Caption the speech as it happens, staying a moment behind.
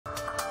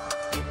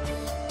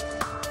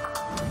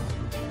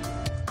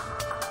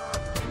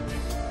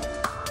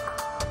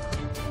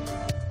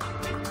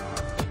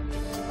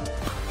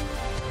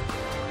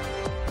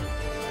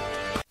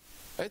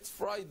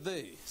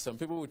Friday. Some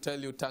people will tell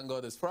you thank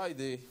God it's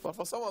Friday, but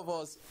for some of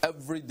us,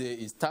 every day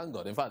is thank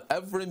God. In fact,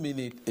 every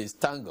minute is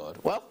thank God.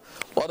 Well,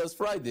 what is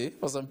Friday?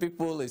 For some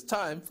people, it's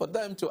time for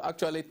them to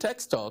actually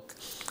text talk,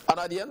 and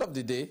at the end of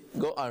the day,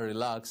 go and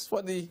relax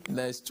for the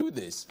next 2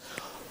 days.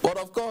 But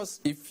of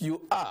course, if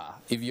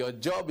your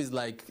job is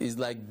like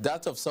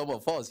that of some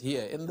of us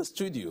here in the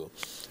studio,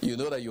 you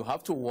know that you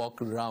have to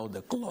walk around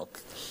the clock.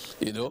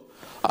 You know,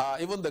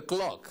 even the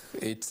clock,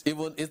 it's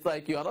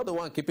like you are not the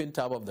one keeping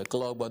tab of the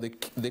clock, but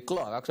the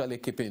clock actually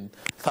keeping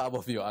tab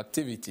of your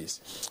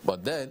activities.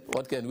 But then,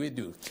 what can we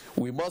do?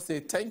 We must say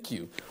thank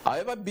you.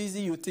 However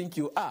busy you think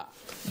you are,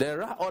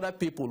 there are other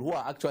people who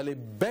are actually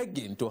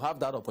begging to have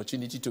that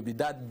opportunity to be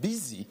that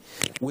busy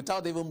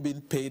without even being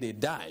paid a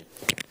dime.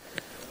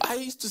 I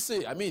used to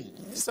say,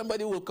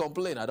 somebody will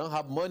complain, I don't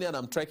have money and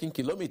I'm trekking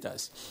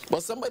kilometers.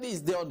 But somebody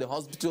is there on the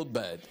hospital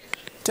bed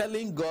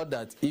telling God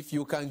that if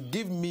you can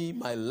give me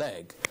my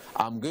leg,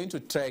 I'm going to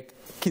trek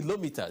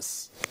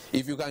kilometers.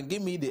 If you can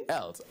give me the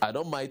health, I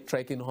don't mind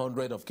trekking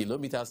hundreds of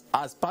kilometers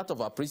as part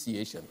of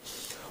appreciation.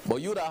 But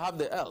you that have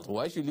the health,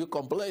 why should you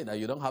complain that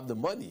you don't have the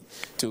money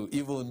to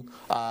even,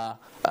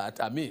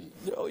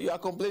 you are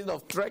complaining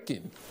of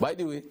trekking. By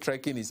the way,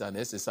 trekking is an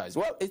exercise.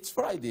 Well, it's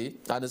Friday,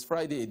 and it's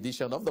Friday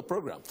edition of the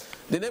program.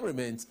 The name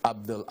remains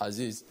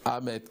Abdul-Azeez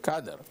Ahmed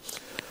Kadir.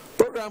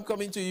 Program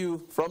coming to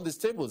you from the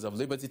stables of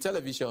Liberty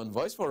Television,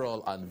 Voice for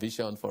All and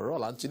Vision for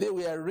All. And today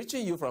we are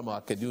reaching you from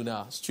our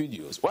Kaduna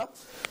studios. Well,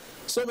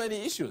 so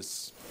many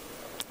issues.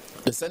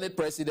 The Senate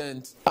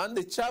President and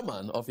the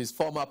chairman of his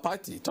former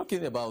party,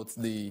 talking about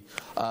the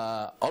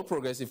All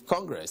Progressive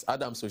Congress,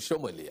 Adams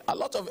Oshiomhole. A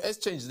lot of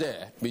exchange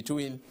there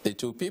between the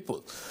two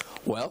people.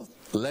 Well,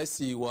 let's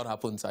see what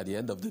happens at the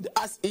end of the day.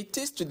 As it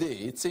is today,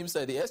 it seems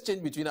that the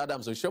exchange between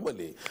Adams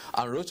Oshiomhole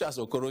and Rochas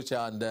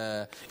Okorocha and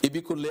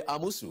Ibikunle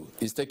Amusu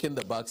is taking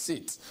the back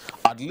seat,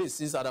 at least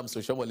since Adams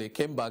Oshiomhole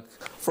came back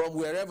from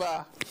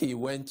wherever he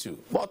went to.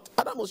 But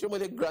Adams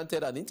Oshiomhole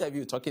granted an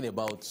interview talking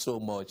about so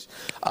much,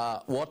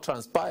 what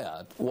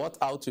transpired, what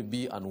ought to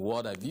be, and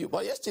what have you.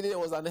 But yesterday there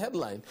was a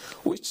headline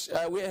which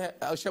where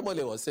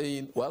Oshiomhole was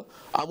saying, well,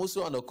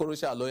 Amusu and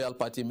Okorocha are loyal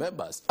party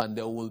members and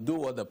they will do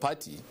what the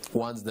party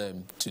wants them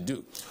to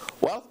do.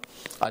 Well,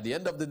 at the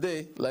end of the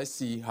day, let's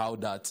see how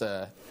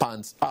that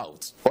pans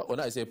out. When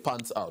I say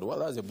pans out, well,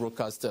 that's a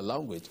broadcaster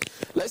language.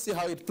 Let's see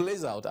how it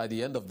plays out at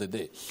the end of the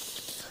day.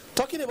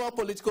 Talking about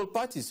political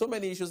parties, so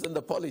many issues in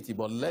the polity,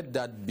 but let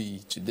that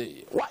be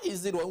today. Why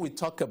is it when we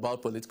talk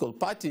about political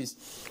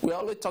parties, we're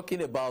always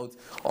talking about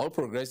All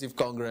Progressive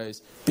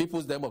Congress,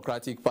 People's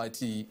Democratic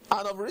Party,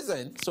 and of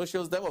recent,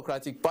 Social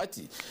Democratic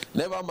Party?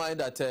 Never mind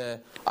that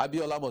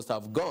Abiola must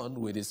have gone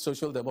with his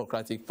Social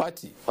Democratic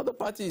Party, but the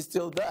party is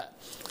still there.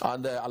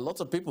 And a lot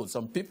of people,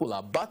 some people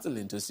are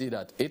battling to see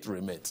that it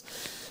remains.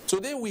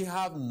 Today we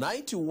have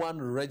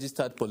 91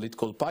 registered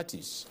political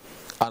parties.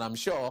 And I'm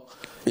sure,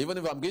 even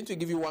if I'm going to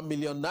give you 1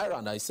 million naira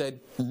and I said,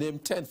 name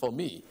 10 for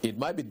me, it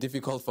might be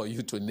difficult for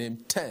you to name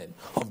 10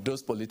 of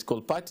those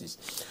political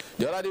parties.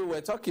 The other day we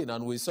were talking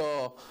and we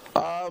saw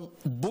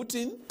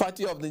Booting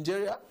Party of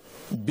Nigeria,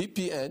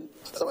 BPN.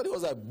 Somebody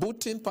was a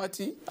Booting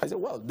Party. I said,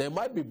 well, there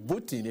might be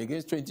booting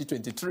against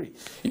 2023,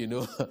 you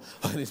know,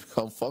 when it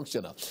becomes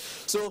functional.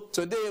 So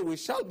today we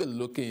shall be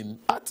looking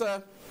at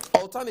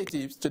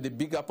alternatives to the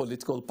bigger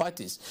political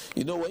parties.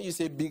 You know, when you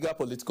say bigger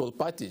political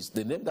parties,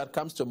 the name that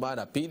comes to mind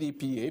are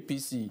PDP,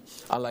 APC,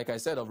 and like I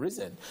said of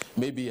recent,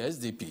 maybe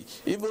SDP.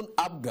 Even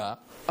ABGA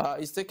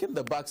is taking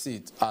the back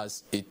seat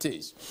as it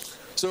is.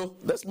 So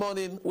this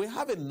morning, we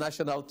have a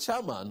national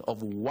chairman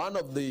of one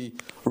of the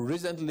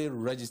recently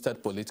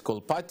registered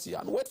political party.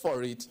 And wait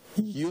for it,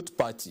 Youth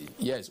Party.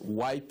 Yes,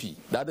 YP.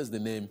 That is the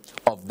name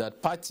of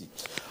that party.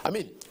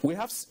 We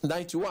have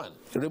 91.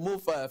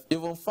 Remove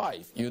even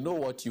 5. You know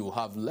what you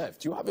have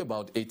left. You have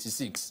about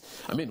 86.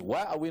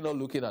 Why are we not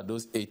looking at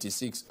those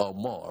 86 or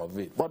more of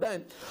it? But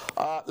then,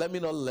 let me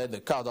not let the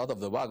cat out of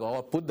the bag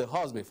or put the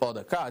horse before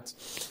the cat.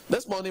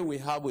 This morning, we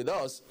have with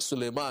us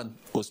Suleiman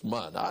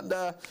Usman. And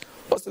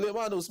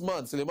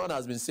Suleiman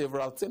has been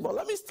several things. But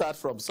let me start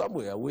from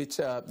somewhere which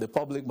the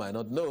public might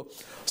not know.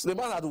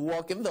 Suleiman had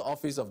worked in the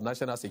Office of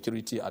National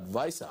Security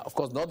Advisor. Of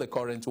course, not the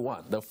current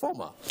one, the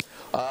former.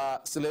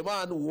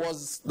 Suleiman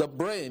was the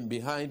brain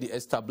behind the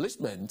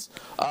establishment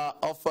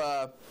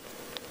of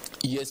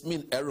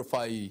Yasmin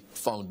El-Rufai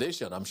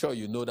Foundation. I'm sure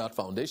you know that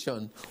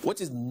foundation,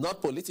 which is not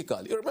political.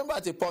 You remember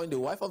at a point, the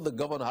wife of the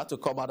governor had to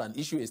come out and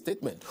issue a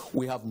statement.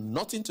 We have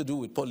nothing to do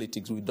with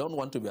politics. We don't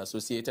want to be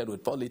associated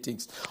with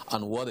politics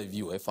and what have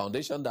you. A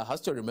foundation that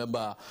has to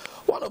remember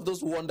one of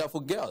those wonderful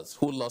girls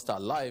who lost her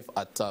life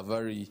at a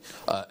very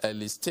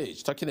early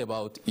stage. Talking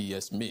about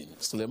Yasmin.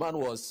 Suleiman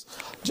was,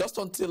 just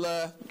until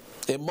a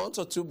month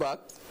or two back,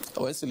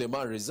 when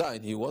Suleiman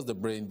resigned, he was the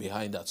brain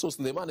behind that. So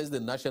Suleiman is the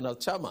national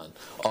chairman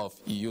of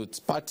Youth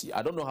Party.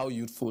 I don't know how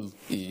youthful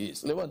he is.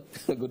 Suleiman,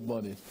 good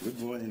morning. Good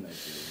morning,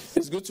 Nigeria.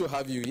 It's good to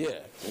have you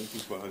here. Thank you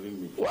for having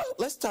me. Well,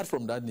 let's start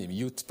from that name,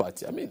 Youth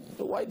Party.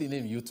 Why the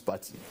name Youth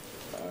Party?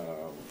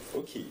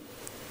 Okay.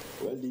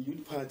 Well, the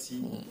Youth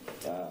Party,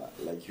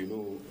 like you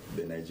know,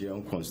 the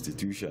Nigerian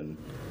Constitution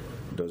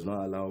does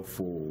not allow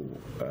for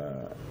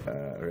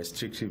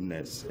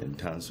restrictiveness in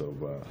terms of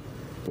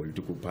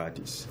political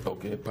parties.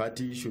 Okay. The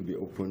party should be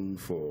open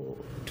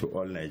to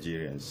all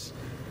Nigerians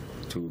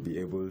to be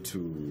able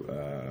to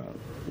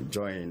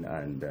join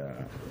and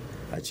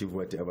achieve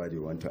whatever they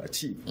want to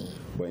achieve.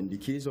 But in the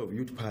case of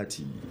Youth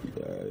Party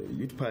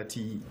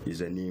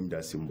is a name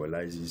that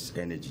symbolizes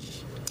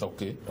energy.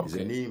 Okay. It's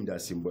a name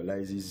that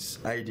symbolizes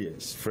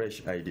ideas,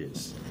 fresh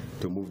ideas,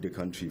 to move the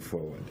country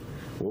forward.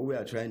 What we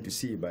are trying to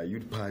say by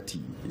Youth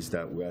Party is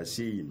that we are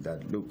saying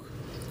that, look,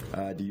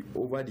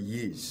 over the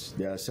years,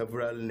 there are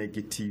several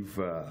negative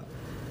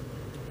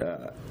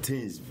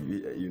things,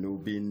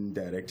 being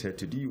directed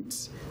to the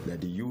youths.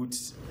 That the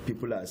youths,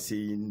 people are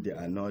saying they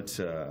are not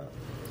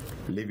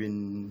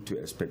living to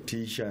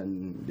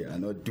expectation, they are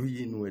not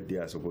doing what they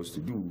are supposed to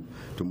do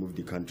to move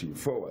the country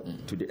forward,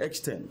 to the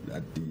extent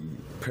that the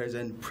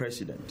present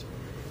president,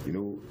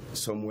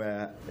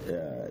 somewhere,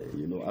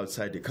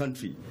 outside the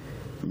country,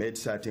 made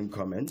certain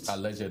comments.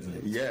 Allegedly.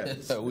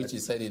 Yes. Which he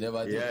said he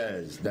never did.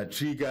 Yes, that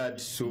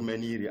triggered so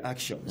many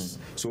reactions.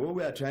 So what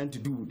we are trying to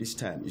do this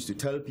time is to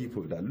tell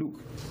people that, look,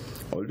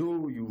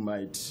 although you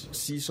might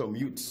see some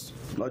youths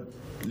not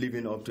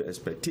living up to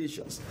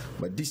expectations,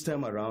 but this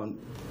time around,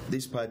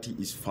 this party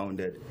is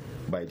founded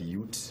by the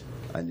youth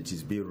and it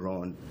is being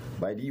run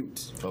by the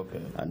youth.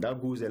 Okay. And that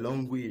goes a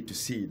long way to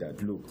say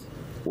that, look,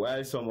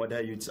 while some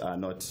other youths are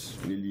not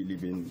really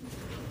living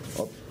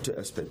up to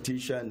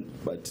expectation,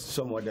 but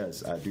some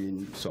others are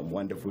doing some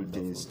wonderful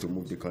things to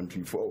move the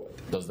country forward.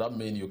 Does that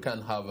mean you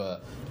can't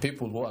have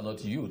people who are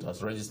not youth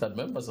as registered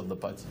members of the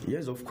party?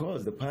 Yes, of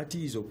course. The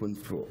party is open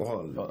for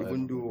all,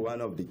 even though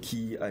one of the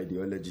key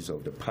ideologies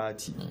of the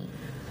party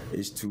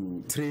is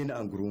to train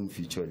and groom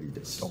future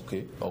leaders.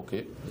 Okay.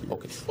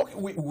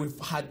 We've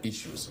had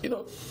issues.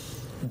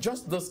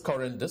 Just this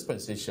current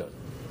dispensation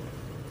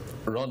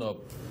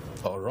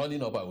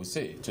running up, I would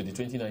say, to the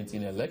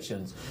 2019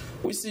 elections,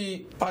 we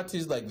see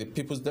parties like the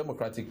People's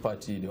Democratic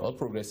Party, the All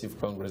Progressive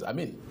Congress,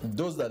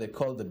 those that they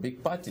call the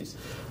big parties.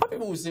 And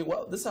people will say,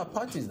 well, these are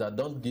parties that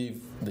don't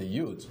give the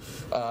youth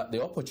the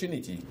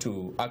opportunity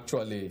to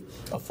actually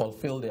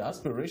fulfill their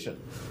aspiration.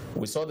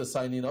 We saw the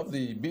signing of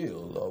the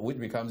bill, which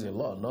becomes a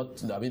law, not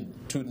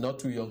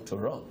too young to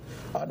run.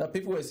 And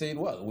people were saying,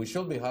 well, we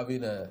should be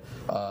having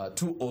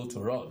too old to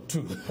run,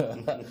 too,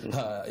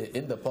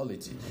 in the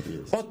polity.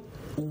 Yes. But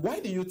why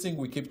do you think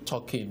we keep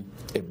talking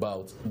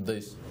about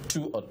these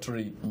 2 or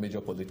 3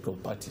 major political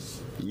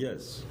parties?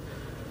 Yes.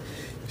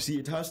 See,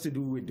 it has to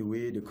do with the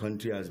way the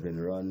country has been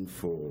run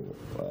for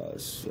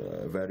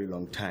a very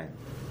long time.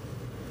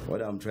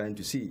 What I'm trying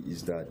to say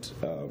is that,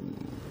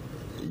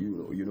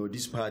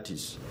 these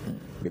parties,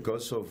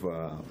 because of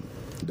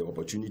the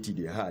opportunity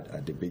they had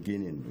at the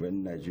beginning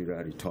when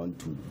Nigeria returned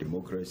to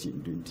democracy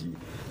in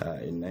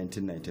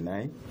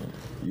 1999,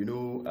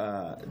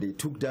 they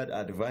took that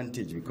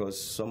advantage because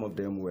some of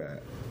them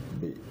were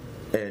the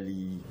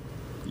early,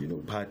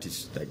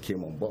 parties that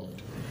came on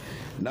board.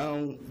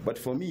 Now, but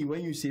for me,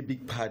 when you say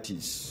big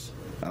parties,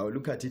 I will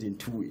look at it in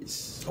 2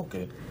 ways.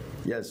 Okay.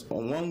 Yes,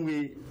 on one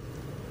way,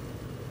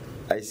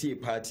 I see a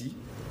party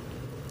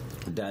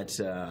that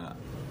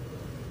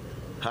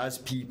has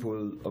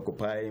people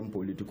occupying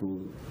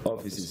political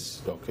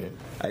offices. Okay.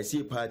 I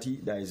see a party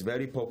that is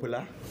very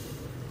popular.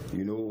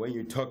 When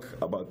you talk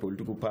about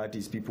political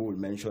parties, people will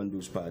mention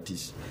those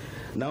parties.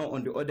 Now,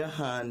 on the other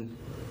hand,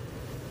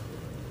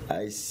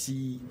 I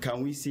see,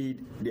 can we say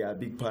they are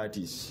big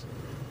parties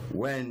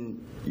when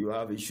you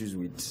have issues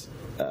with,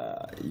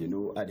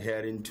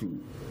 adhering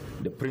to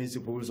the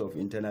principles of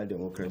internal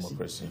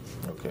democracy?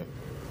 Okay.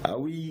 Are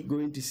we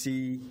going to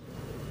say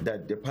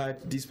that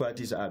these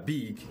parties are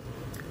big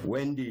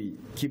when they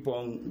keep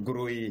on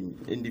growing?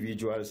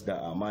 Individuals that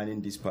are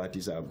manning these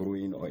parties are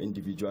growing, or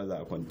individuals that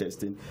are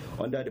contesting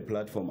under the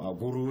platform are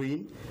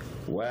growing,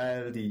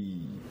 while the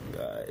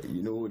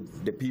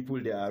people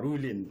they are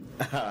ruling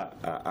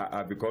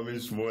are becoming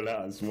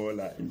smaller and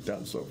smaller in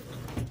terms of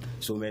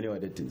so many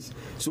other things.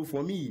 So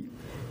for me,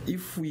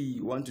 if we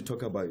want to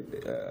talk about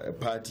a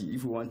party,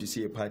 if we want to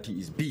say a party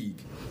is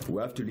big,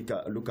 we have to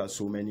look at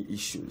so many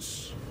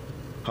issues.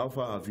 How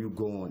far have you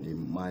gone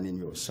in manning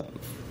yourself?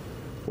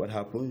 What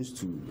happens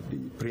to the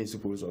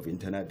principles of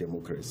internal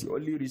democracy?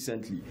 Only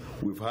recently,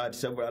 we've had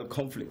several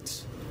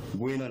conflicts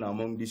going on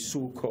among these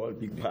so-called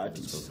big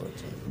parties.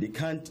 They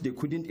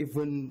couldn't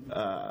even,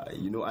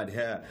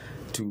 adhere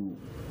to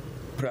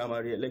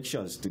primary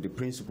elections, to the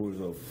principles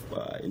of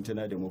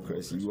internal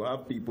democracy. You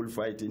have people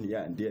fighting here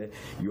and there.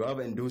 You have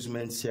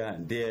endorsements here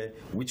and there,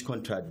 which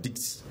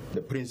contradicts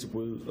the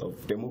principles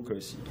of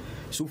democracy.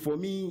 So for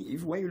me,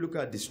 when you look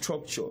at the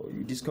structure,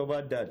 you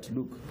discover that,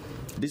 look,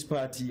 this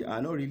party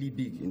are not really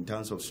big in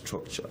terms of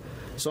structure.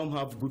 Some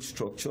have good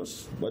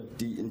structures, but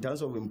in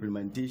terms of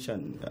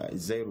implementation,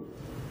 zero.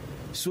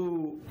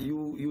 So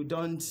you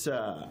don't.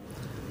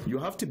 You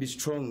have to be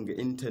strong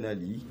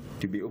internally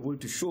to be able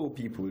to show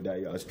people that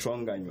you are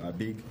strong and you are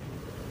big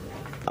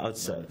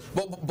outside.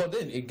 But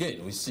then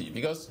again, we see,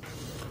 because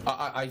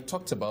I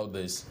talked about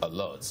this a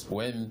lot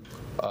when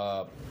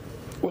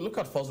Well, look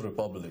at First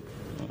Republic.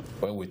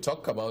 When we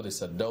talk about the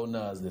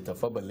Sardanas, the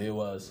Tafawa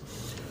Balewas,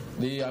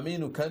 the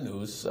Aminu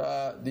Kanus,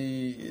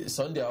 the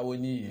Sunday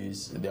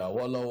Awanis, the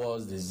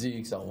Awolowas, the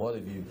Zigs, and what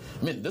have you.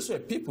 I mean, these were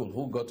people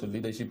who got to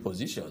leadership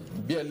positions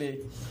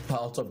barely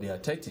out of their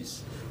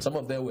 30s. Some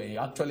of them were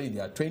actually in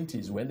their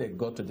 20s when they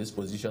got to this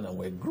position and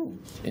were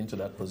groomed into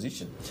that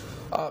position.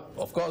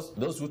 Of course,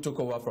 those who took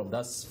over from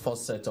that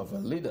first set of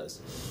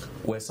leaders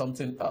were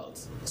something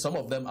else. Some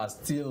of them are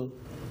still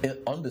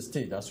on the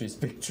stage as we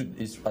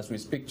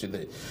speak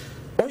today.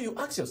 When you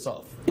ask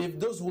yourself, if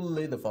those who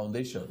laid the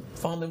foundation,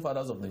 founding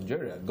fathers of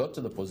Nigeria, got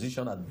to the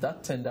position at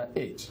that tender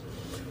age,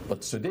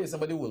 but today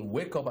somebody will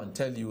wake up and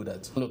tell you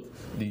that, look,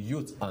 the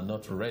youth are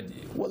not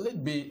ready, will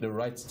it be the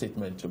right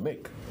statement to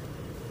make?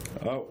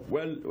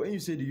 Well, when you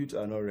say the youth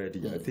are not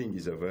ready, I think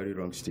it's a very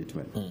wrong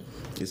statement.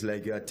 It's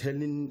like you are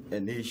telling a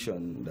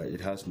nation that it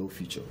has no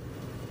future.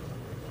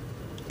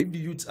 If the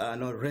youths are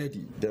not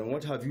ready, then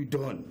what have you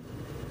done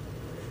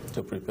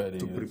to prepare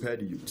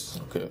the youths?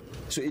 Okay.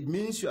 So it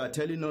means you are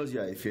telling us you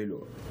are a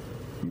failure.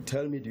 You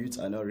tell me the youths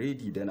are not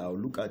ready, then I'll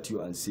look at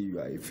you and say you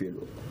are a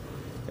failure.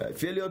 You are a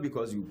failure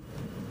because you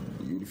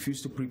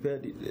refuse to prepare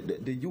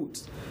the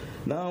youth.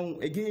 Now,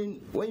 again,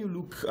 when you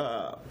look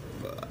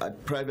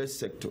at private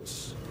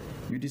sectors,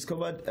 you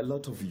discovered a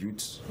lot of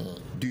youths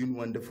doing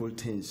wonderful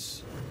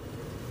things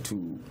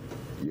to,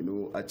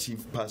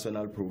 achieve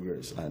personal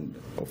progress and,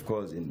 of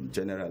course, in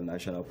general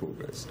national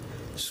progress.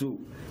 So,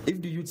 if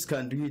the youths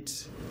can do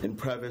it in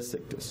private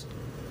sectors,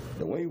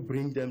 then when you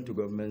bring them to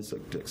government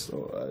sectors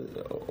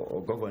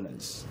or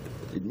governance,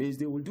 it means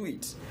they will do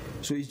it.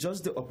 So it's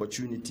just the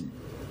opportunity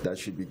that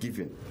should be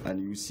given,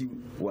 and you see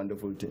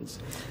wonderful things.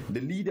 The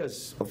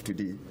leaders of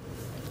today,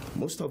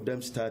 most of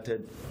them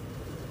started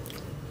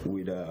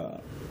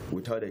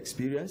without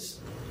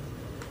experience,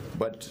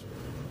 but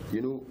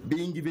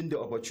being given the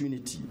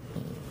opportunity,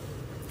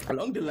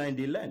 along the line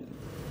they learn,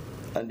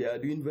 and they are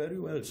doing very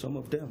well, some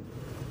of them.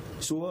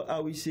 So what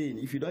are we saying?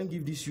 If you don't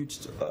give these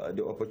youths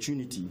the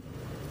opportunity,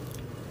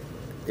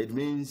 it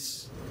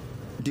means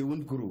they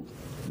won't grow.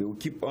 They will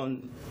keep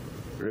on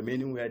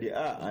remaining where they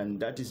are, and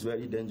that is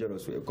very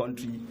dangerous for a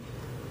country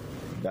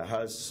that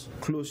has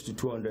close to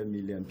 200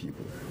 million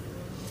people.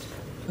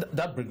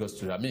 That brings us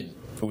to,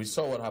 we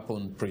saw what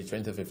happened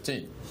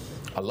pre-2015.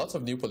 A lot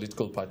of new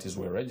political parties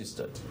were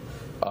registered,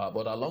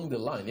 but along the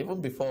line,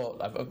 even before,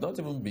 not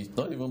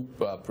even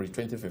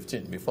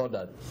pre-2015, before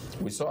that,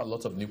 we saw a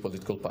lot of new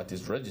political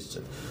parties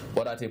registered.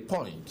 But at a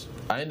point,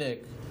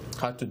 INEC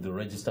had to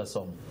deregister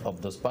some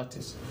of those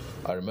parties.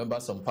 I remember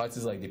some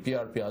parties like the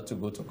PRP had to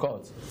go to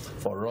court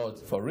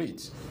for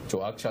it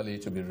to actually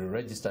to be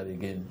re-registered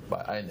again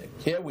by INEC.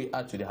 Here we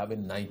are today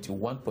having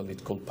 91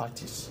 political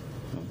parties.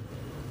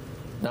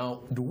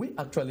 Now, do we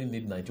actually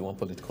need 91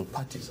 political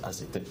parties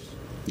as it is?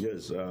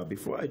 Yes,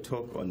 before I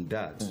talk on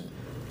that,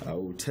 I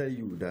will tell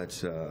you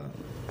that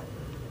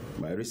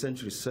my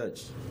recent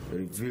research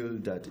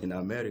revealed that in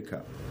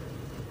America,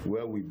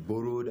 where we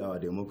borrowed our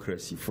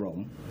democracy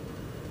from,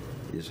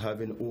 is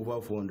having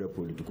over 400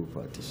 political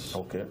parties.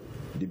 Okay.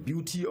 The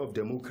beauty of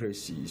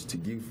democracy is to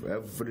give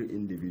every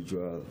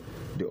individual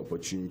the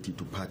opportunity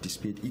to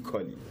participate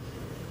equally.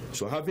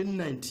 So having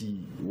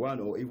 91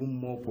 or even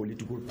more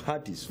political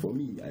parties, for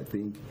me, I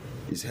think,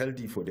 is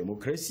healthy for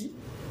democracy.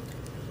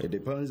 It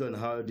depends on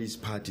how these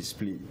parties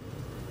play.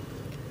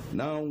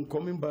 Now,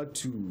 coming back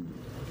to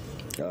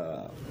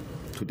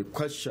the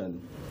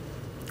question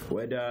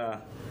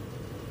whether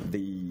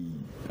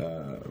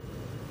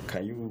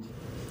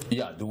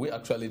do we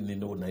actually need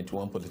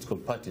 91 political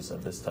parties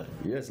at this time?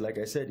 Yes, like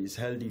I said, it's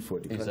healthy for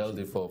the country. It's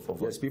healthy for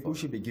yes, people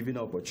should be given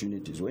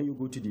opportunities. When you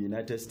go to the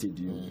United States,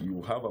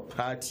 you have a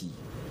party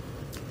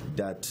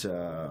that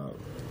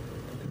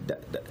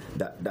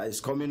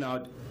is coming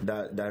out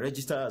that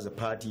registered as a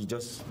party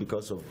just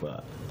because of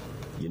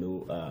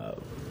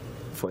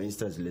for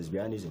instance,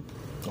 lesbianism.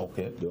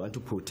 Okay. They want to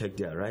protect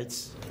their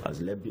rights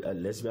as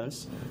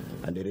lesbians,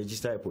 and they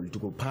register a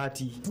political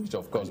party. Which,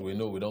 of course, we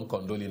know we don't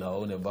condone in our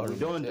own environment.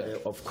 We don't,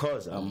 of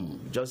course. I'm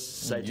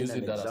just citing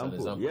an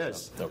example.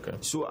 Yes. Okay.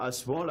 So as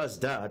small as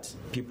that,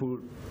 people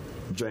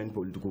join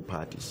political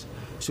parties.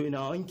 So in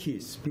our own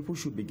case, people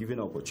should be given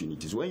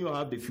opportunities. When you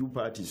have the few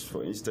parties,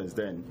 for instance,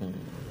 then,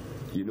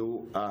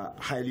 are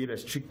highly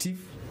restrictive,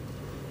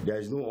 there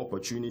is no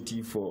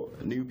opportunity for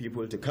new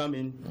people to come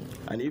in,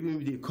 and even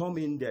if they come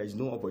in, there is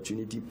no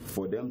opportunity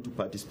for them to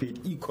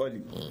participate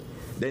equally.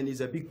 Then it's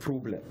a big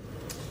problem.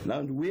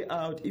 Now, the way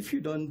out, if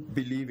you don't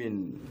believe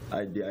in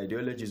the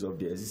ideologies of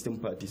the existing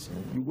parties,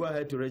 you go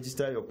ahead to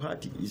register your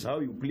party. It's how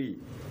you play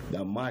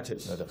that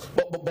matters.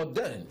 But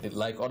then,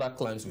 like other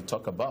climes we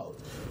talk about,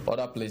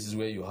 other places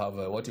where you have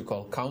what you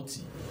call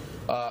county,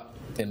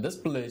 in this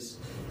place,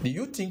 do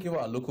you think if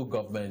our local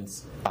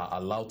governments are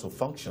allowed to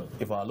function,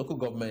 if our local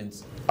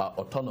governments are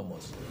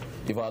autonomous,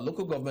 if our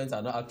local governments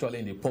are not actually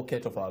in the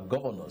pocket of our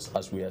governors,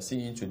 as we are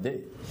seeing today,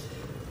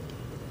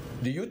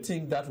 Do you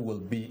think that will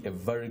be a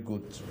very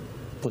good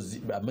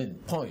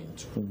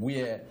point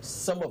where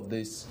some of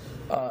these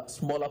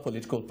smaller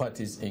political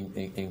parties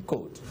in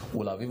quote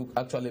will have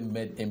actually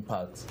made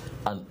impact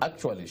and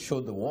actually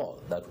show the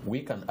world that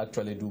we can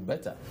actually do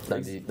better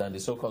than the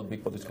so-called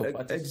big political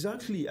parties?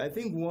 Exactly. I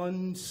think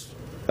once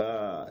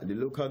the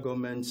local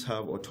governments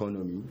have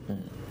autonomy,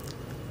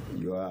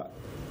 you are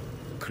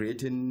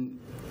creating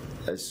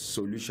a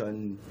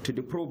solution to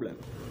the problem.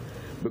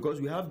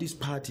 Because we have these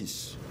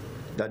parties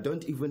that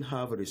don't even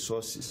have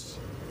resources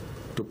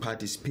to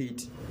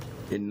participate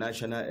in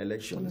national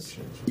elections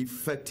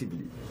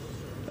effectively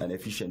and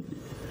efficiently.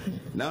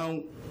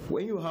 Now,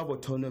 when you have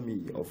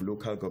autonomy of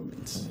local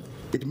governments,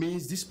 it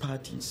means these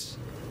parties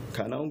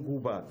can now go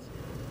back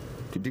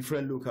to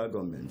different local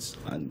governments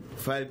and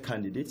file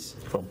candidates.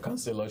 From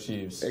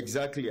councilorships.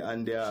 Exactly,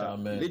 and their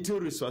little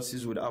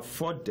resources would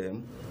afford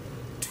them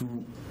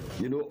to,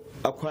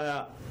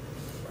 acquire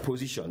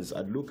positions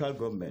at local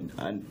government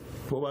and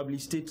probably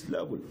state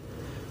level.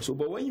 So,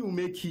 but when you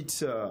make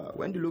it,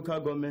 when the local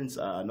governments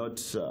are not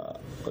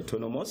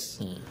autonomous,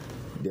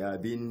 they are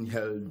being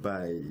held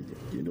by,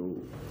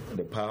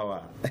 the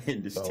power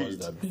in the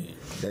state,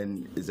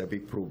 then it's a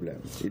big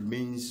problem. It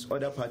means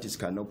other parties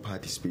cannot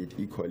participate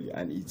equally,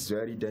 and it's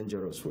very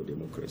dangerous for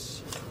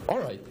democracy. All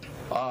right.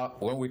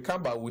 When we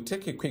come back, we'll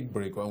take a quick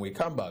break. When we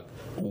come back,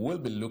 we'll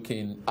be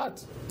looking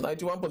at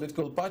 91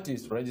 political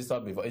parties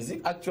registered before. Is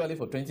it actually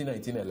for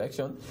 2019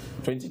 election,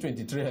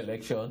 2023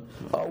 election,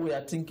 or we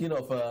are thinking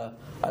of,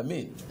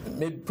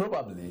 maybe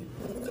probably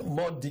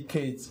more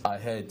decades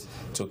ahead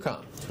to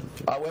come?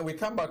 When we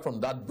come back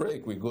from that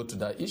break, we go to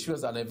the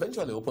issues and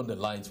eventually open the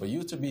lines for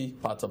you to be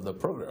part of the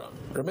program.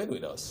 Remain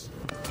with us.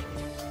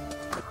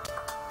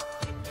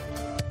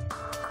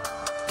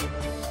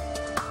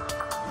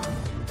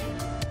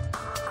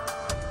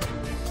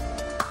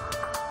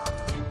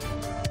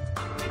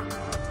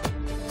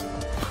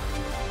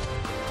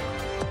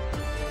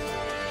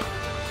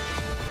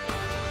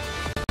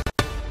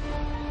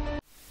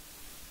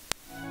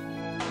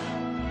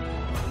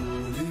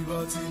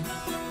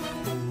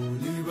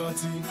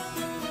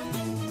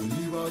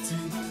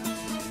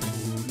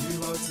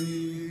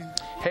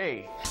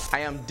 Hey, I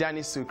am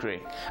Danny Sucre,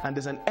 and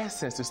there's an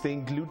essence to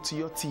staying glued to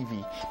your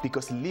TV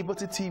because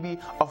Liberty TV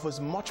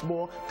offers much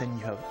more than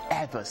you have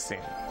ever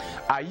seen.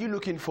 Are you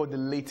looking for the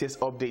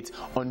latest updates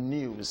on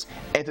news,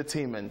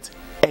 entertainment,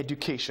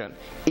 education,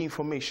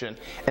 information,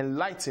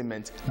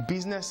 enlightenment,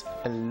 business,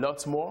 and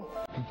lots more?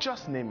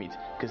 Just name it,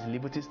 because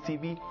Liberty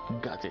TV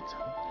got it.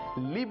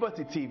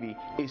 Liberty TV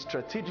is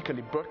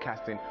strategically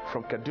broadcasting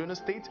from Kaduna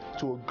State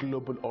to a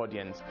global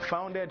audience,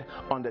 founded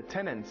on the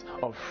tenets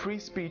of free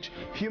speech,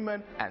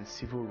 human and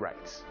civil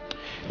rights.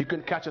 You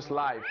can catch us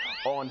live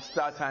on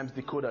StarTimes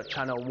Decoder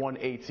Channel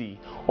 180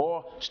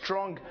 or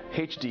Strong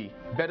HD,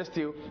 better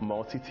still,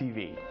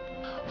 Multi-TV.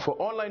 For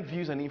online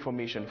views and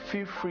information,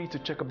 feel free to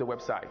check out the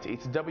website.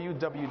 It's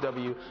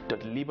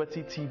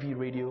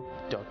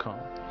www.libertytvradio.com.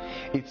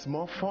 It's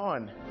more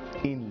fun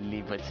in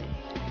Liberty.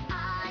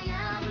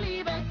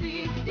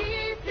 Liberty,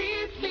 this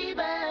is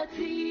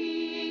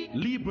Liberty.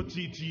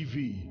 Liberty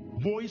TV,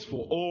 voice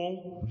for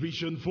all,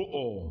 vision for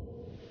all.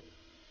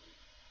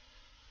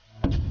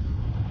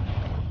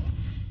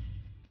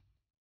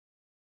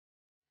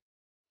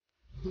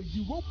 The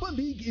Europa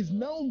League is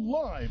now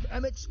live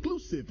and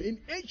exclusive in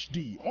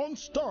HD on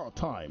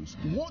StarTimes.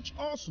 Watch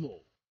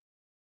Arsenal,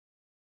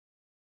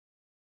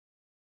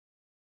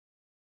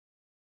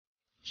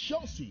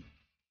 Chelsea,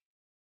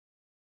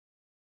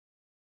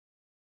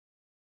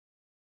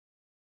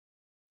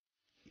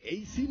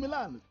 AC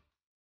Milan,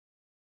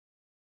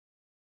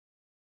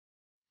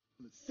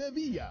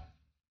 Sevilla,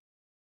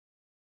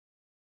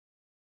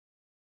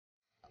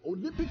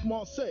 Olympique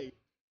Marseille,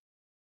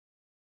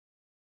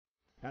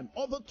 and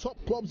other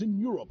top clubs in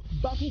Europe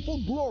battle for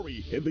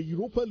glory in the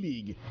Europa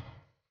League.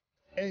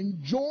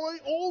 Enjoy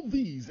all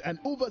these and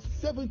over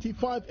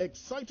 75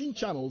 exciting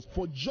channels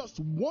for just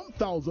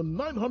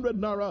 1,900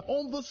 Naira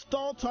on the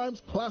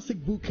StarTimes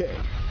Classic Bouquet.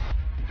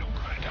 Don't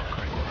cry.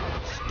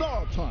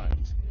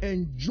 StarTimes.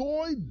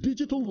 Enjoy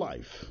digital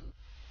life.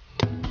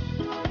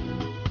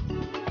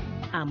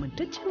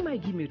 Amintaccen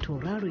magi mai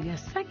tauraro ya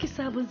sake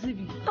sabon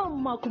zubi,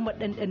 amma kuma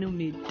ɗanɗano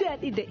mai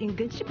daɗi da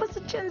inganci ba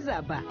su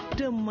canza ba.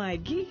 Don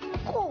magi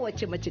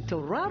kowace mace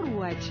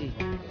tauraruwa ce.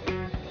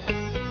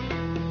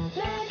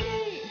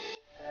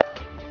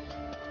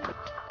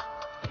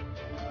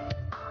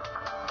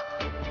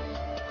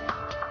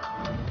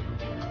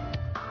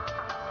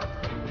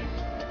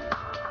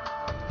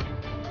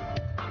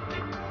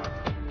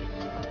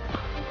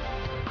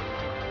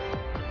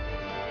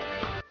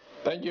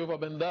 Thank you for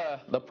being there.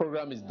 The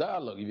program is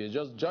Dialogue. If you're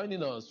just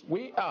joining us,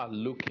 we are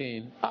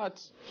looking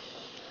at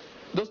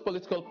those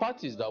political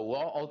parties that were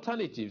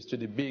alternatives to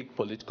the big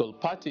political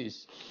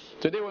parties.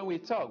 Today when we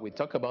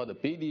talk about the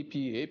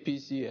PDP,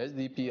 APC,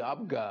 SDP,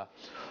 ABGA,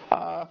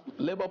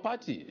 Labour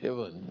Party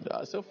even.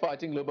 So far I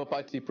think Labour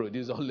Party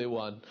produced only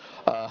one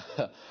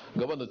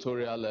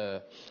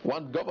gubernatorial,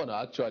 one governor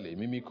actually,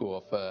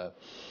 Mimiko of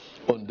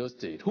Ondo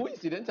State, who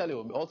incidentally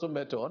we also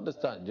met to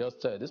understand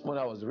just this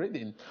morning I was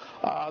reading,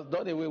 has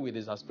done away with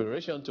his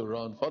aspiration to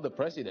run for the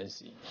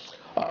presidency.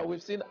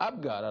 We've seen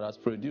Abgar that has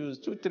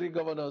produced 2-3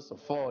 governors,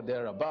 4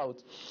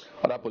 thereabout,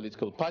 other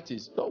political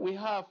parties. So we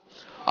have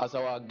as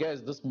our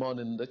guest this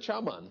morning the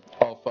chairman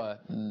of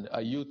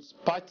a youth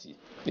party,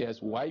 yes,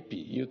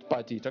 YP, youth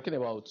party, talking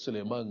about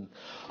Suleiman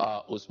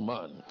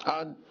Usman.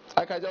 And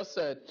like I just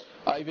said,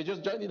 if you're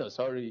just joining us,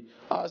 sorry,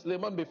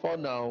 Suleiman before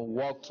now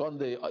worked in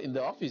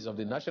the office of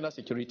the National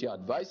Security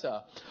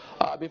Advisor.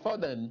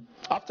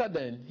 After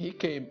then, he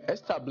came,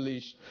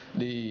 established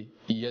the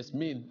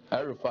Yasmin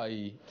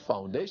Arifai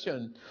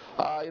Foundation.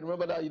 You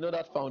remember that,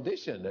 that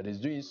foundation that is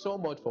doing so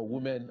much for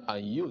women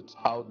and youth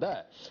out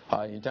there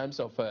in terms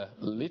of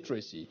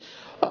literacy.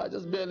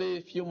 Just barely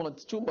a few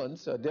months, 2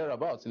 months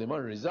thereabouts,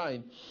 Suleiman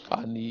resigned,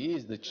 and he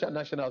is the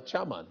national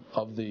chairman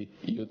of the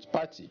youth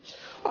party.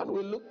 And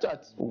we looked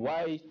at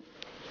why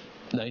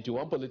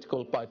 91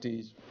 political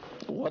parties,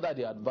 what are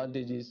the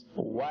advantages?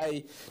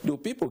 Why do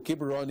people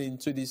keep running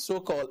to the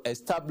so-called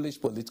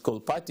established political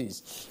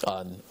parties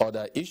and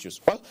other issues?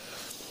 Well,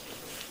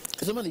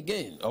 Usman,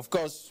 again, of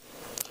course,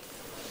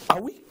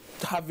 are we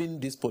having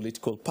these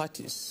political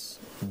parties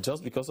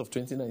just because of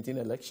 2019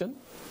 election?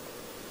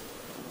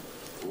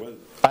 Well,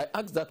 I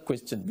ask that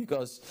question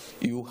because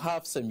you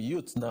have some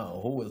youth now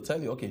who will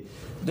tell you, okay,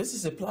 this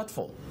is a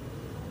platform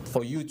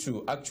for you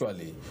to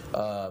actually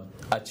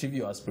achieve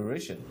your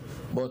aspiration.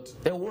 But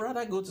they would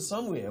rather go to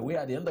somewhere where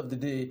at the end of the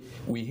day,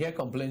 we hear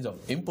complaints of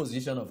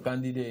imposition of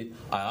candidate.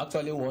 I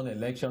actually won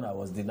election, I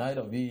was denied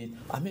of it.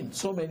 I mean,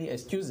 so many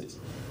excuses.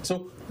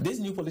 So these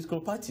new political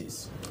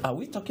parties, are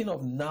we talking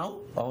of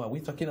now or are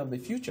we talking of the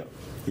future?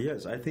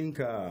 Yes, I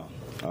think I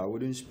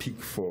wouldn't speak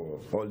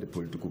for all the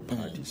political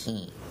parties,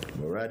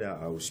 but rather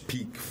I will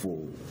speak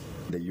for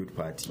the youth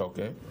party,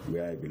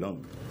 where I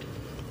belong.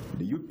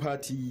 The youth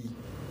party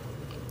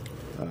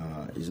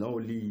is not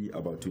only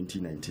about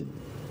 2019.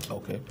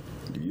 Okay.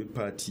 The youth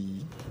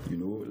party,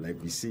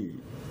 like we say,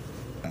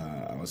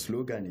 our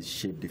slogan is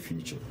shape the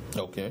future.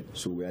 Okay.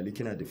 So we are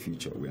looking at the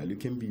future. We are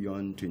looking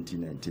beyond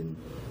 2019,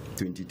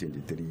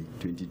 2023,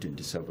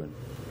 2027,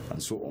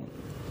 and so on.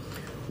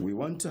 We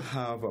want to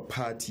have a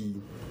party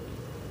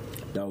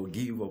that will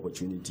give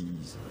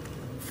opportunities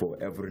for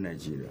every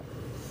Nigerian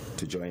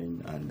to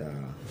join and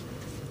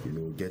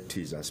get to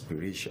his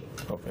aspiration.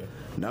 Okay.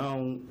 Now,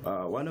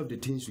 one of the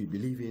things we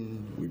believe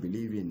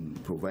in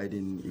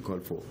providing equal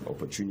for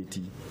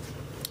opportunity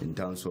in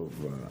terms of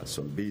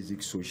some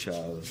basic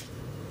social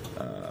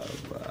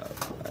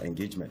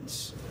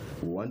engagements.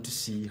 We want to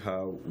see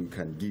how we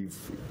can give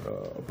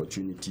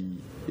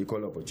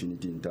equal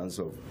opportunity in terms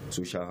of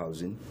social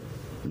housing,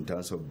 in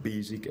terms of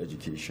basic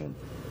education,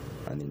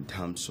 and in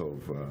terms of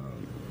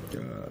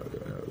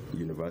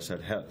universal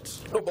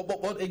health. No,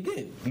 but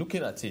again,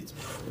 looking at it,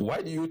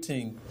 why do you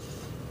think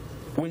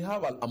we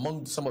have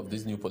among some of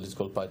these new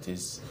political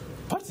parties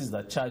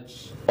that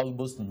charge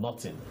almost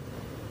nothing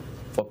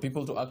for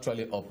people to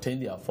actually obtain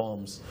their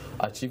forms,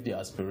 achieve their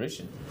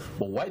aspiration?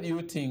 But why do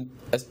you think,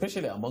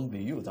 especially among the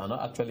youth, are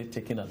not actually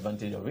taking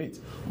advantage of it,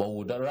 but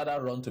would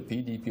rather run to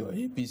PDP or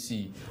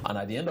APC, and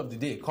at the end of the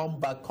day come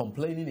back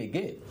complaining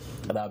again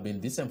that I've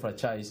been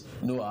disenfranchised?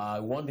 No, I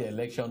won the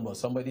election, but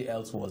somebody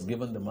else was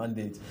given the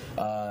mandate.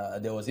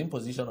 There was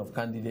imposition of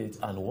candidates,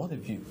 and what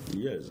have you?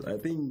 Yes, I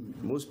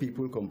think most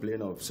people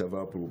complain of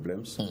several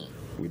problems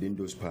within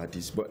those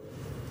parties, but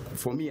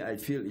for me, I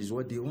feel is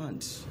what they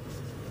want.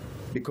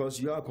 Because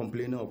you are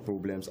complaining of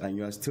problems and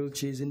you are still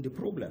chasing the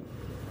problem.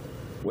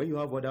 When you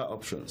have other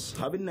options,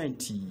 having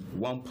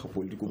 91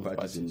 political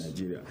parties in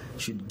Nigeria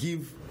should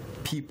give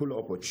people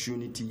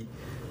opportunity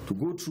to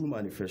go through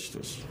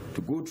manifestos, to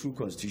go through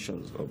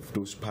constitutions of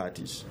those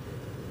parties,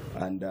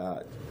 and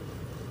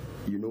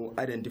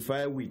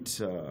identify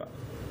with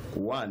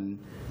one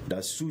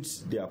that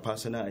suits their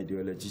personal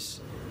ideologies,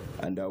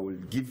 and that will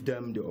give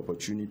them the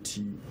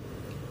opportunity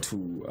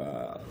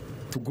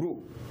to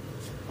grow.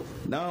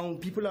 Now,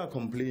 people are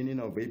complaining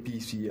of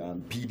APC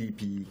and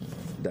PDP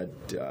that,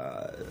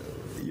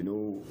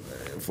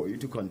 for you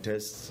to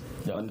contest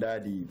under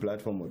the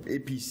platform of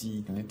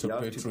APC, you need to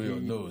pay through your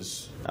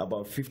nose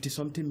about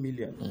 50-something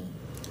million.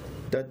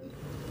 That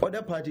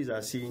other parties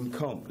are saying,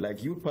 come,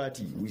 like Youth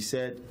Party, we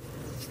said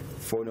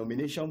for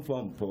nomination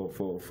form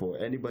for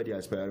anybody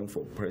aspiring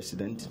for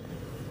president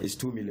is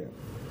 2 million.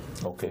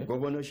 Okay. For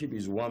governorship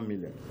is 1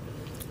 million.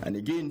 And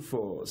again,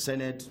 for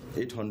Senate,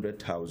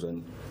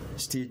 800,000.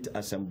 State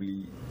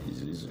Assembly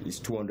is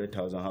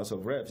 200,000. House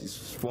of Reps is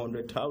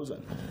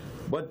 400,000.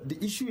 But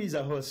the issue is,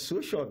 I was so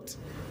shocked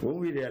when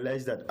we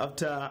realized that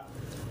after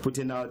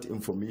putting out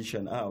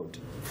information out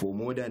for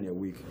more than a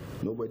week,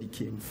 nobody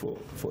came for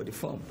the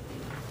form.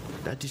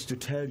 That is to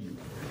tell you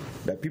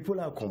that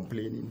people are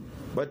complaining,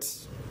 but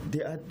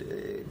they are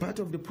part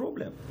of the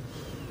problem.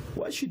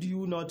 Why should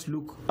you not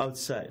look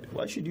outside?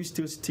 Why should you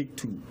still stick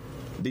to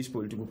these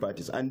political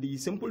parties? And the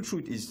simple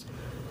truth is,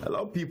 a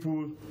lot of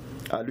people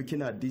are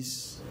looking at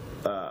these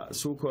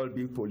so-called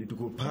big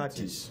political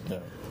parties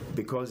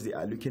because they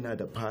are looking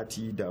at a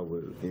party that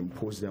will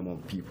impose them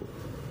on people.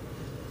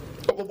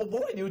 But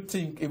why do you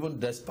think, even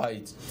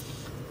despite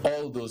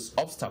all those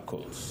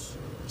obstacles,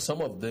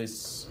 some of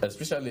this,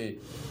 especially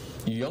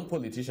young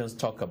politicians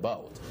talk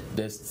about,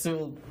 they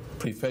still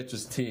prefer to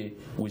stay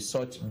with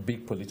such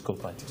big political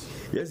parties?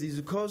 Yes, it's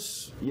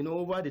because, you know,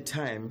 over the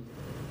time,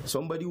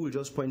 somebody will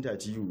just point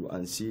at you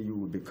and say you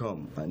will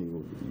become, and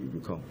you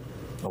become.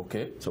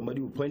 Okay.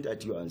 Somebody will point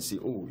at you and say,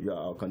 oh, you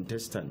are our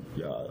contestant.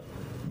 You are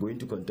going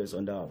to contest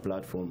under our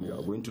platform. You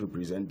are going to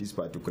represent this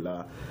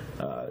particular,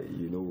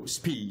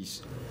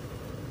 space.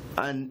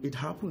 And it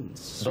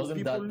happens.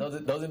 Doesn't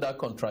that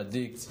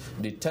contradict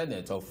the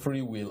tenet of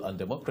free will and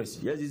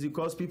democracy? Yes, it's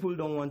because people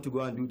don't want to go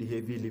and do the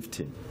heavy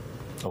lifting.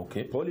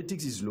 Okay.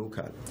 Politics is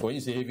local. When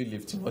you say heavy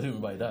lifting, what do you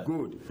mean by that?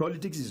 Good.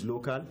 Politics is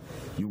local.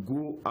 You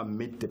go and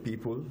meet the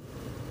people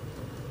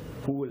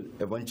who will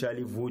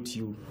eventually vote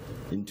you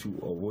into,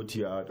 or vote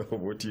you out, or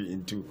vote you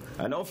into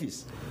an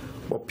office.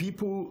 But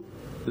people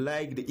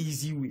like the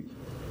easy way.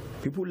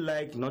 People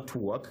like not to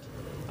work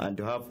and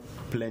to have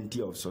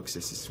plenty of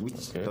successes,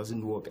 which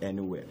doesn't work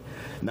anywhere.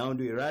 Now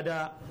they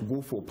rather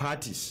go for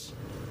parties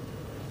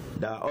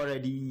that are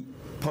already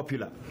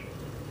popular.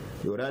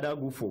 They rather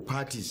go for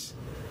parties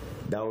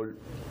that will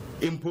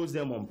impose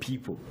them on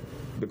people.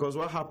 Because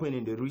what happened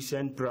in the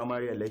recent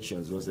primary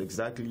elections was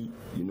exactly,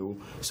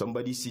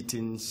 somebody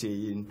sitting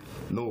saying,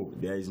 no,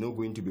 there is not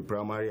going to be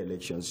primary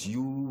elections.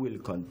 You will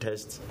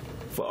contest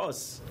for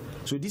us.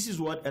 So this is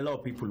what a lot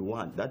of people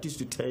want. That is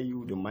to tell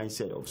you the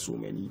mindset of so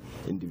many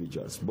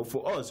individuals. But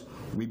for us,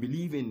 we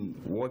believe in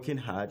working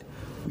hard.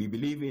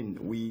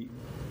 We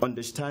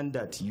understand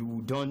that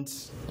you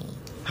don't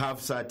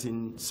have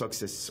certain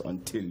success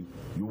until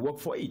you work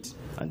for it.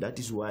 And that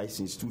is why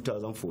since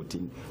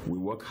 2014, we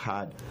work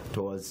hard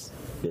towards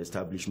the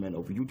establishment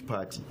of Youth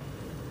Party.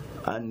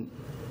 And,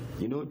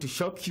 to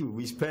shock you,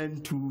 we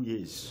spent 2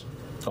 years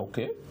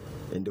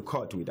in the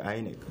court with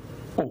INEC.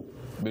 Oh,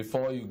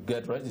 before you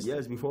get registered?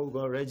 Yes, before we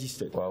got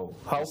registered. Wow.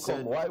 How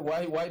come?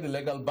 Why the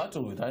legal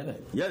battle with INEC?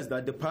 Yes,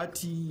 that the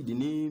party, the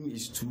name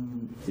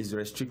is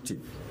restrictive.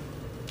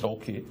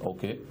 Okay.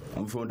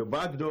 And from the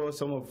back door,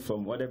 some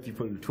other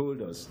people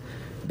told us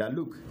that,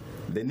 look,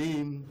 the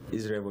name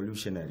is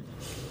revolutionary.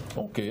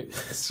 Okay.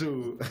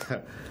 So,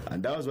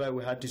 and that was why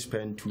we had to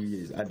spend 2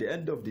 years. At the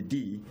end of the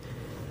day,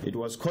 it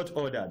was court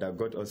order that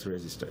got us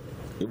registered.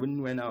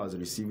 Even when I was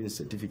receiving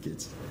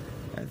certificates,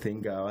 I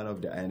think one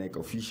of the INEC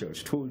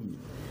officials told me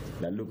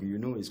that, look,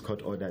 it's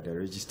court order that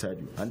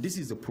registered you. And this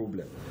is the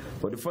problem.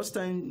 For the first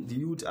time, the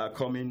youth are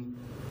coming,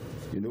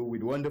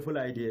 with wonderful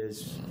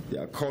ideas. They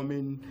are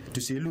coming to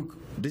say, look,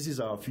 this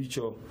is our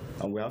future,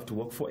 and we have to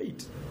work for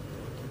it.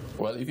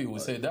 Well, if you will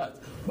say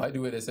that, by the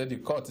way, they said the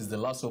court is the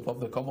last hope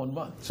of the common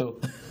man. So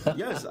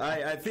yes,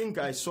 I think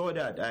I saw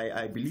that.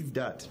 I believe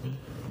that,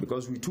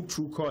 because we took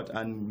through court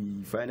and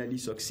we finally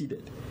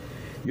succeeded.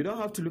 You don't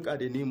have to look at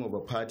the name of a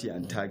party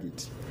and tag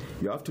it.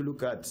 You have to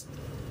look at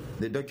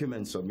the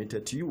documents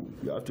submitted to you.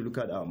 You have to look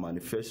at our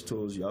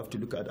manifestos. You have to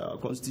look at our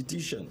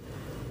constitution.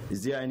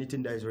 Is there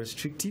anything that is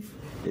restrictive?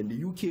 In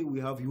the UK,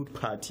 we have Youth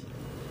Party.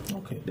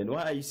 Okay. Then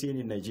why are you saying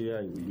in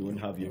Nigeria you don't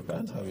have Youth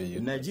Party?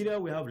 In Nigeria,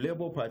 we have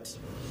Labour Party.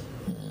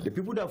 The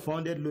people that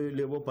founded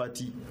Labour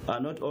Party are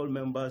not all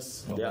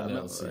members.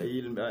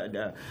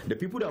 The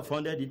people that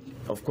founded it,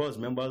 of course,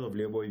 members of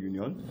Labour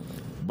Union.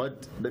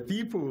 But the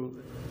people,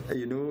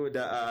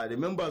 that are the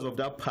members of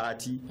that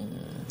party,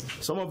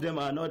 some of them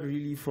are not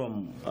really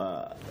from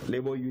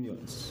Labour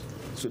unions.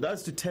 So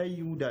that's to tell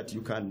you that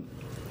you can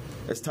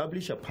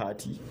establish a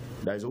party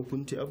that is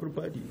open to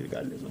everybody,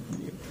 regardless of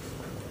name.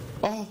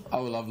 Oh, I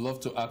would have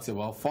loved to ask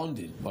about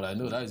funding, but I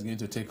know that is going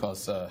to take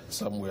us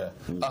somewhere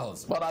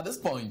else. But at this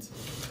point,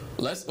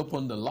 let's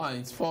open the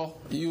lines for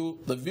you,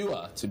 the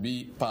viewer, to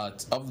be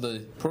part of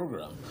the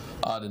program.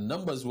 The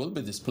numbers will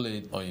be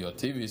displayed on your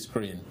TV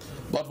screen.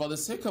 But for the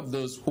sake of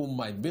those who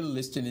might be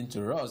listening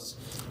to us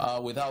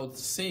without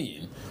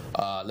seeing,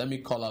 let me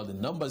call out the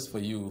numbers for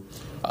you.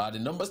 The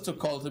numbers to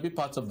call to be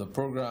part of the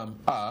program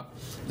are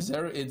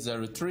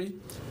 0803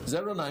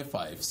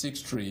 095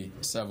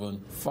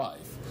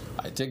 6375.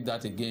 I take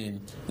that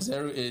again,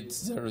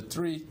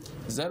 0803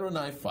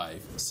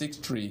 095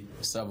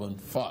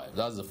 6375.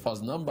 That's the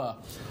first number.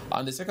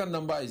 And the second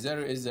number is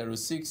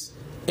 0806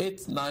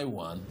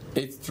 891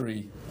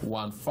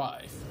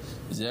 8315.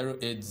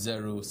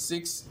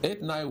 0806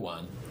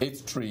 891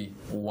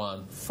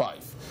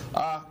 8315.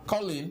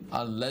 Call in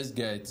and let's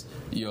get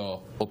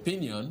your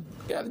opinion,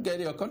 get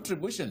your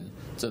contribution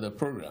to the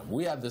program.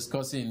 We are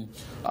discussing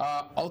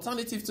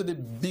alternative to the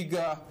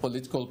bigger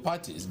political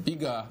parties,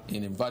 bigger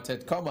in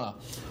inverted comma,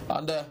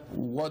 and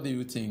what do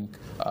you think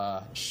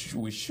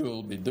we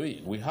should be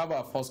doing? We have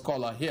our first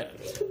caller here.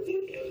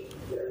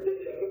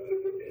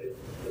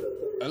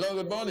 Hello,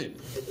 good morning.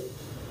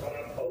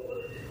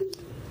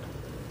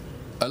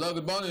 Hello,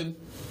 good morning.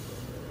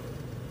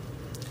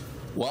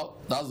 Well,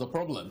 that's the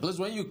problem. Please,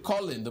 when you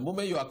call in, the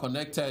moment you are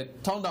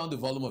connected, turn down the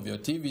volume of your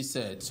TV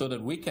set so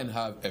that we can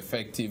have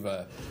effective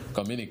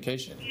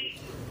communication.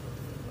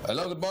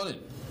 Hello, good morning.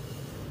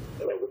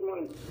 Hello, good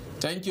morning.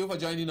 Thank you for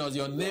joining us.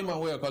 Your name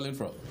and where you're calling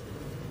from?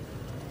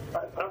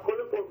 I'm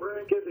calling from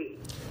Brian Kebby.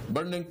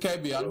 Burning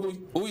Kebbi. And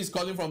who is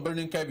calling from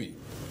Burning Kebbi?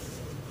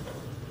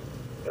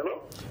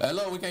 Hello?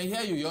 Hello, we can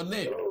hear you. Your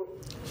name? Hello?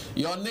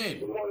 Your name?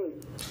 Good morning.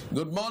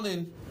 Good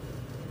morning.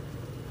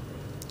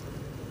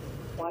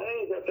 My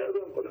name is Kadir.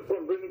 I'm calling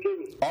from Burning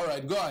Kebbi. All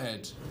right, go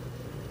ahead.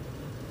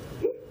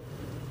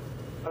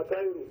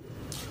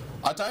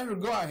 Atahiru,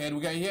 go ahead.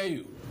 We can hear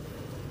you.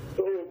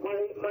 So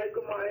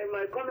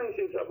my comment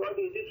is about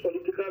these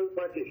political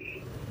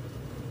parties.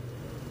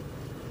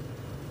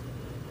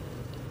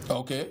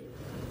 Okay.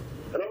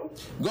 Hello?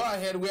 Go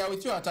ahead. We are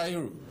with you,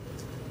 Atahiru.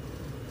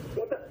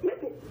 What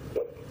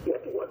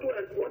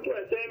you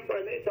are saying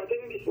by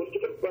starting these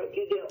political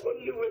parties, they are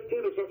only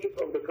wasting resources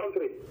of the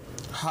country.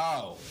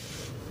 How?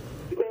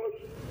 Because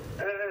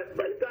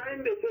by the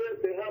time they say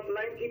they have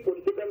 90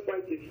 political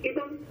parties,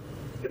 even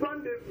the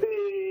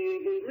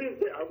means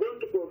they are going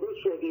to produce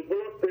for the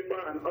ballot paper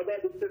and other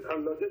distance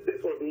and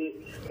logistics for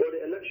the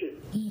election.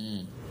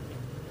 Mm-hmm.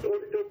 So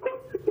it will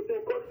cost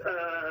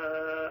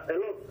a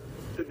lot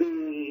to the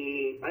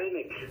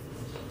INEC.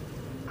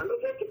 And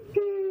also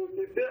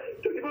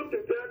to even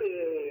prepare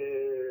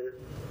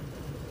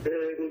the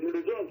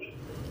results.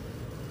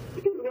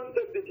 It will even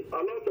take a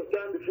lot of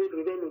time before the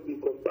result will be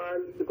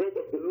compiled because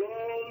of the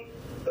long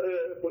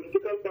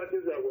political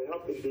parties that we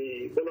have in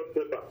the ballot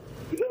paper.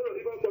 Because of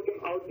even sorting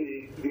out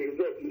the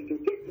results, it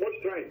will take much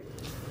time.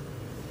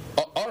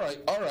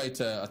 All right,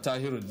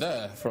 Atahiru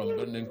there from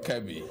Burning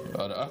Kebbi.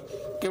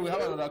 Okay, we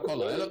have another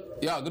caller. Hello?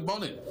 Yeah, good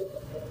morning.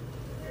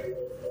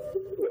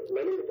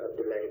 My name is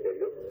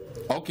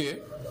Abdul-Azeez. Okay.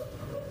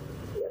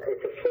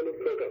 It's a funny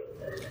program.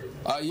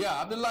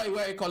 Yeah, Abdullah,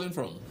 where are you calling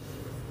from?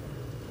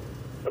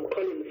 I'm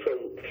calling from...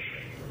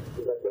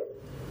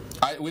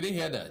 We didn't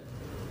hear that.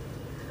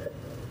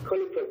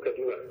 Calling from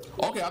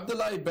Kadir. Okay,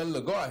 Abdullah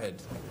Bello, go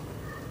ahead.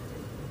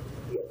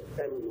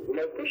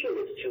 My question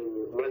is to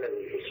Madam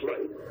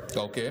Usman.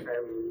 Okay.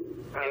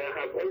 I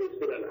have always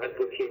been an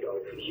advocate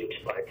of youth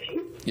party.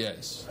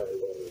 Yes.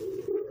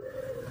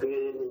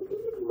 Being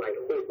my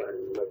hope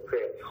and my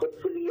prayers,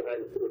 hopefully,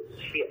 and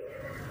it's fear.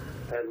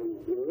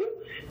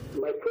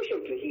 My question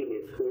to him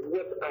is,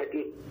 what are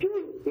they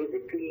doing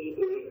basically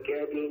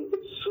regarding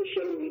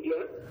social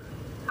media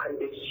and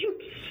the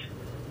youth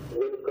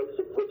when it comes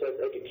to voters'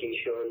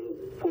 education,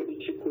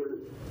 political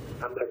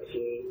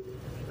apathy,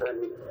 and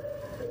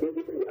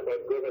basically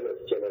about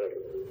governance generally?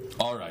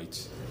 All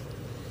right.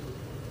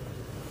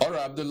 All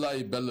right,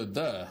 Abdullah Bello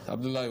there.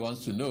 Abdullah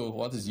wants to know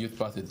what is Youth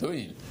Party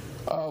doing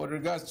with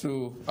regards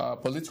to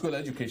political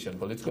education,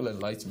 political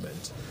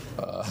enlightenment.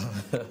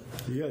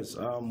 Yes,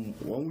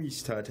 when we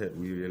started,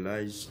 we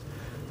realized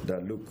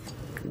that, look,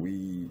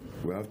 we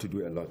have to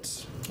do a lot.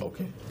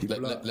 Okay.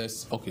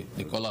 Okay,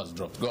 the caller has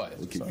dropped. Go ahead.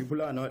 Okay, Sorry.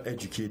 people are not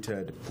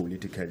educated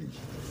politically.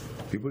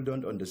 People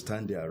don't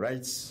understand their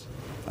rights.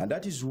 And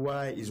that is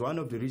one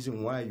of the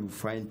reasons why you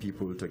find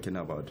people talking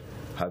about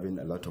having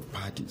a lot of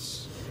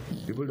parties.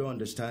 People don't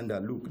understand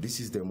that, look, this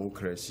is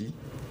democracy,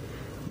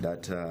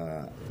 that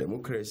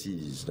democracy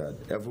is that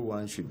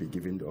everyone should be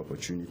given the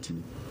opportunity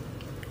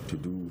to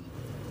do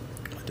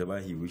whatever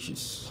he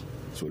wishes,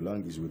 so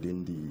long as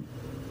within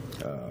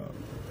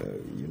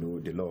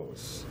the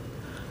laws.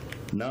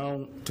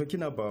 Now,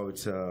 talking about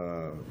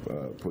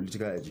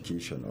political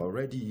education,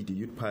 already the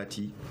Youth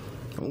Party,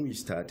 when we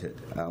started,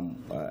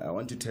 I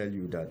want to tell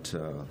you that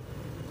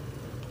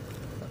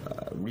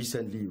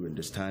recently we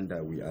understand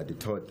that we are the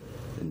third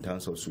in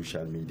terms of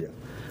social media.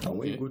 And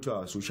when you go to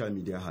our social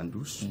media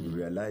handles, you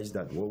realize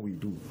that what we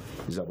do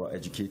is about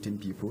educating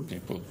people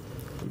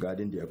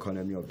regarding the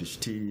economy of the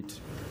state,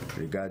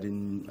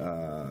 regarding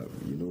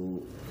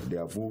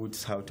their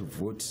votes, how to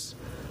vote,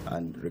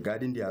 and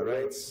regarding their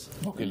rights.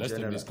 Okay, let's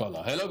take this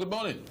caller. Hello, good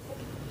morning.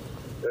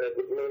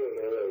 Good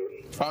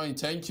morning. Fine,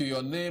 thank you.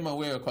 Your name and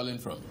where you're calling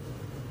from?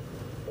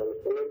 I'm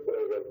calling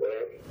from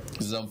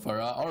Zamfara.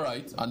 Zamfara. All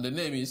right, and the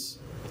name is?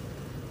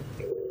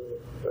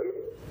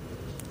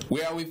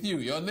 We are with you.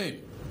 Your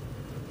name?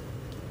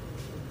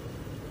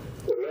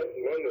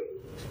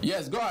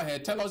 Yes, go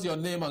ahead. Tell us your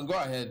name and go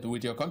ahead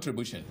with your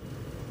contribution.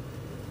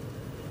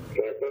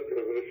 My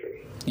contribution?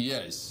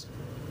 Yes.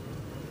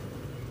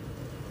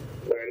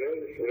 My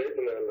name is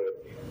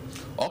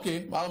Ahmed.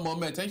 Okay,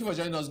 Ahmed, thank you for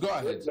joining us. Go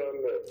ahead.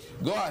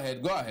 Go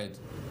ahead. Go ahead.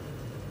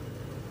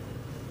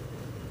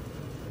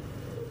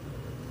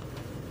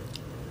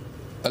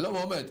 Hello,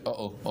 Mohammed.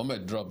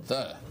 Mohammed dropped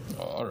there.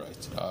 All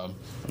right.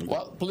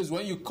 Well, please,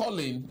 when you call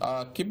in,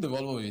 keep the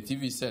volume of your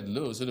TV set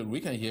low so that we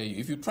can hear you.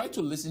 If you try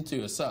to listen to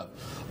yourself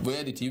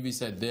where the TV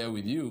set there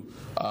with you,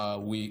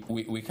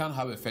 we can't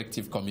have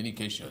effective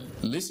communication.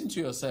 Listen to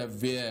yourself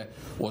via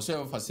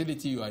whatever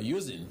facility you are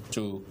using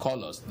to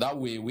call us. That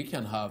way we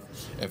can have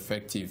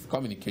effective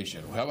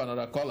communication. We have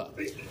another caller.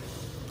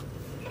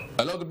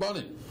 Hello, good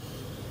morning.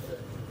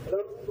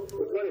 Hello,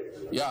 good morning.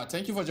 Yeah,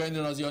 thank you for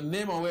joining us. Your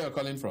name and where you're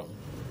calling from?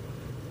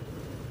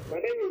 My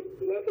name is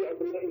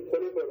Nat.Chairman,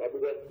 calling from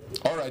Abuja.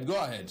 All right, go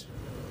ahead.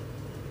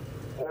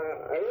 I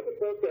want to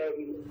talk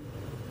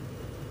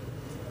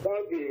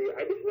about the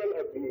addition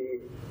of the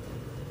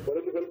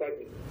political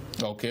party.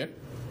 Okay.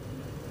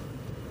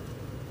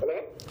 Hello?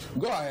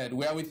 Go ahead.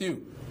 We are with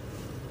you.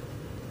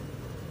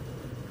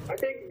 I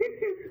think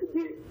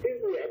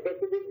since we are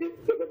pursuing this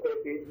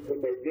democracy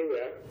in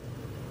Nigeria,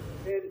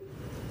 and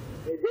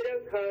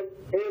Nigerians have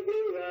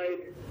every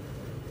right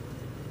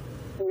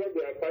over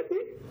their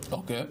party.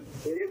 Okay.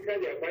 They enter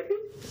their party,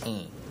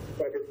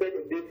 participate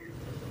in this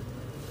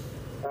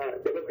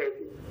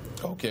democracy.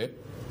 Okay.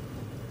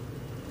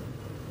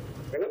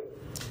 Hello?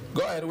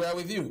 Go ahead, we are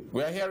with you.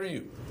 We are hearing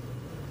you.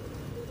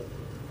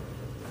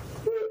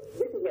 So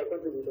this is my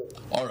contribution.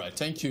 All right,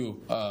 thank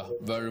you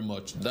very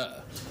much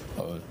there.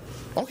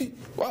 Okay,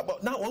 well,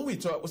 but now when we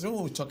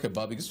talk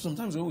about, because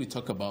sometimes when we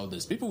talk about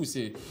this, people will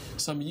say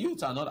some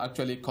youth are not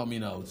actually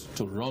coming out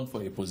to run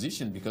for a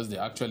position because they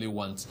actually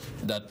want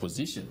that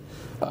position.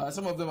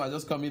 Some of them are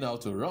just coming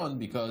out to run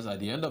because at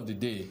the end of the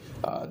day,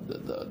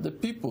 the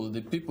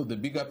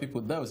bigger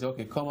people there will say,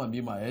 okay, come and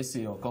be my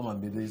essay or come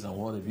and be this and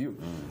what have you.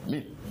 I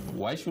mean,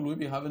 why should we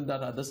be having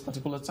that at this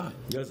particular time?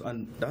 Yes,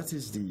 and that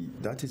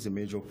is a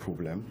major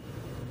problem.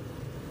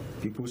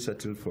 People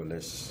settle for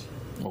less.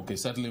 Okay,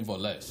 settling for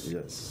less.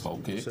 Yes.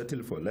 Okay. People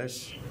settle for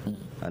less,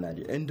 and at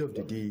the end of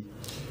the day.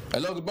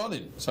 Hello, good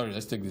morning. Sorry,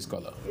 let's take this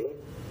caller.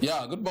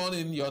 Yeah, good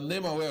morning. Your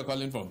name and where you're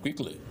calling from,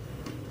 quickly.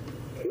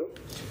 Hello?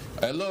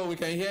 Hello, we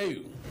can hear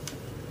you.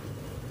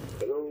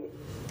 Hello?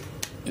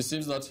 It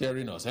seems not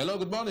hearing us. Hello,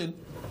 good morning.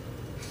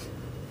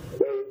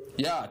 Hello?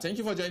 Yeah, thank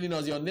you for joining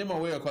us. Your name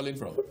and where you're calling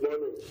from. Good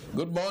morning.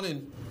 Good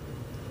morning.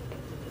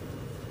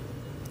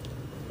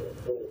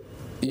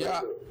 Yeah.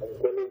 I'm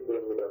calling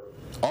from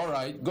now. All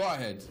right, go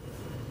ahead.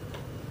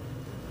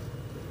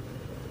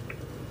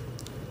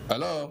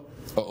 Hello.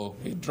 Uh-oh,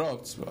 he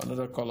dropped.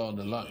 Another caller on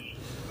the line.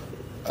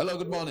 Hello,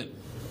 good morning.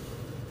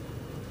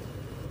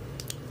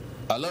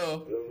 Hello.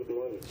 Hello, good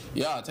morning.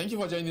 Yeah, thank you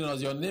for joining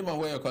us. Your name and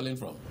where you're calling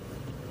from.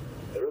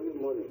 Hello,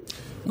 good morning.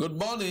 Good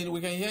morning.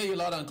 We can hear you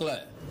loud and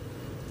clear.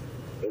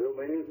 Hello,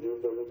 my name is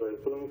Musa. I'm calling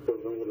from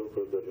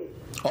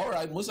Zangolo. All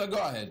right, Musa, go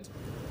ahead.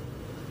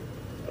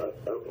 I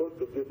want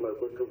to give my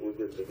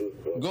contribution to this.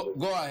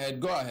 Go ahead.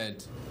 Go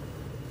ahead.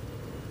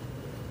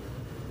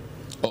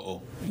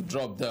 Uh-oh, he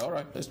dropped there. All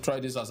right, let's try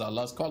this as our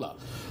last caller.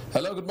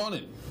 Hello, good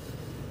morning.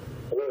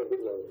 Hello, good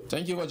morning.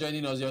 Thank you for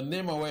joining us. Your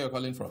name and where you're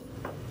calling from.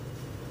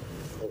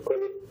 I'm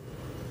calling.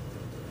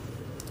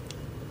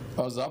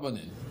 What's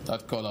happening?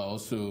 That caller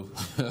also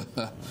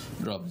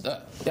dropped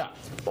there. Yeah,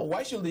 but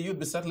why should the youth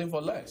be settling for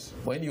less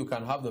when you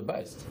can have the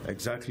best?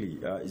 Exactly.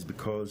 It's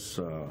because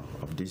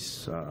of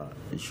this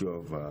issue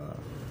of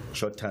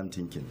short-term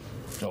thinking.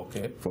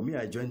 Okay. For me,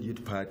 I joined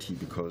Youth Party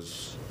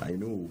because I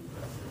know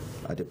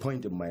at a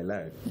point in my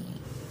life,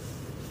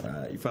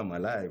 if I'm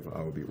alive,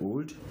 I'll be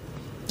old,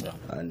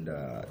 and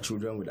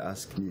children would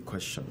ask me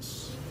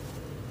questions.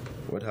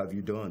 What have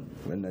you done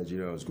when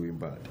Nigeria was going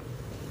bad?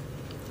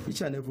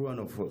 Each and every one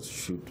of us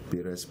should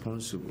be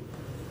responsible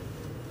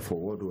for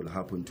what will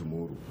happen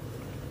tomorrow.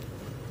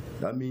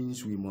 That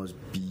means we must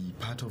be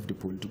part of the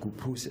political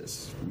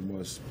process. We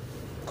must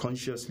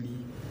consciously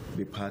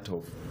be part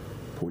of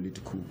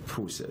political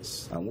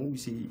process. And when we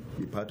say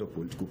be part of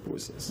political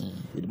process,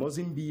 it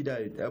mustn't be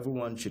that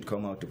everyone should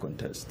come out to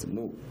contest.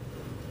 No.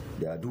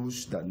 There are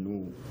those that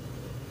know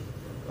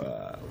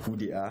who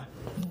they are,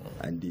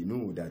 and they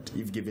know that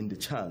if given the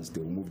chance,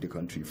 they will move the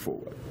country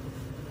forward.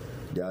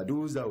 There are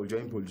those that will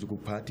join political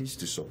parties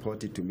to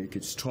support it, to make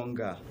it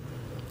stronger,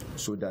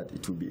 so that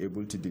it will be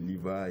able to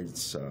deliver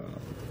its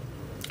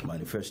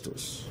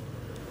manifestos.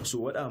 So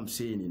what I'm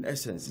saying in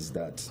essence is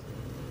that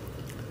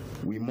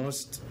we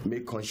must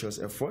make conscious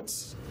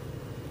efforts.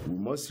 We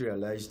must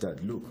realize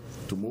that, look,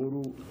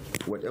 tomorrow,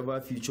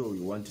 whatever future we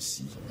want to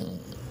see,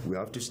 we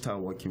have to start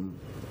working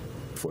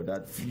for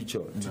that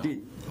future today.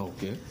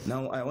 Okay.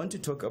 Now, I want to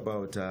talk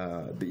about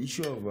the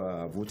issue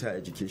of voter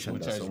education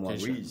that someone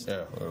raised.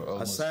 Yeah,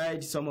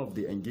 aside some of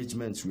the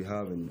engagements we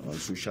have on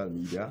social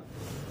media,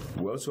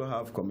 we also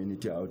have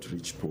community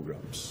outreach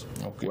programs,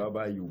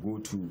 whereby you go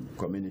to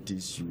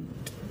communities, you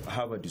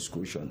have a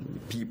discussion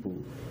with people,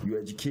 you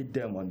educate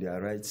them on their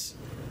rights,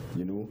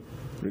 you know.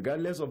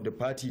 Regardless of the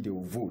party they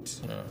will vote,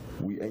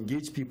 we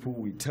engage people,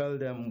 we tell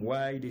them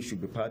why they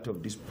should be part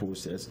of this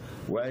process,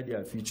 why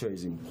their future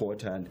is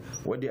important,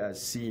 what they are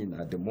seeing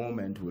at the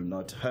moment will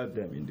not help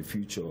them in the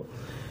future.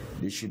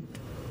 They should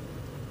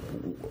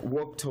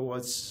work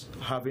towards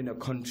having a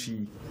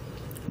country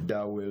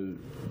that will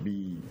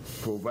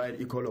provide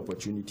equal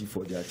opportunity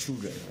for their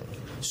children.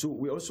 So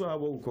we also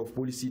have what we call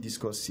policy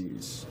discourse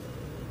series.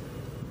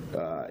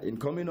 In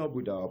coming up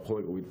with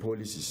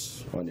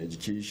policies on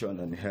education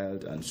and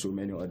health and so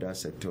many other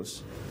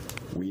sectors,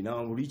 we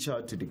now reach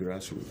out to the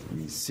grassroots.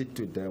 We sit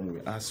with them,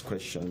 we ask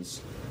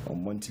questions on a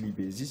monthly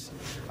basis,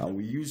 and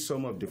we use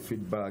some of the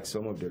feedback,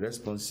 some of the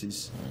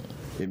responses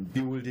in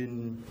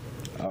building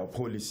our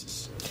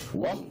policies.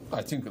 Well,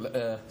 I think,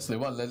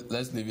 Suleiman,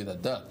 let's leave it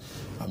at that.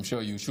 I'm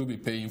sure you should be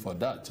paying for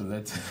that to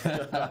let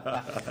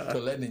to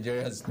let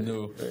Nigerians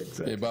know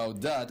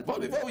about that.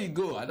 But before we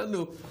go, I don't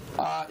know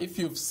if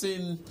you've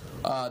seen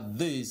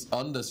this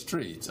on the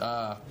street.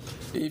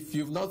 If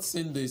you've not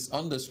seen this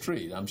on the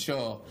street, I'm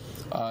sure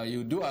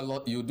you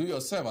do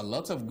yourself a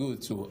lot of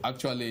good to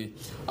actually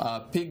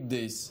pick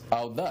this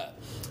out there.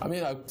 I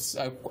mean,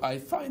 I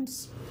find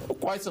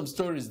quite some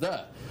stories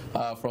there,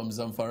 from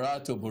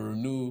Zamfara to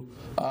Borno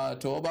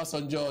to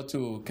Obasanjo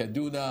to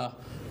Kaduna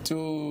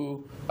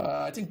to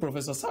I think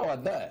Professor Sawa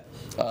there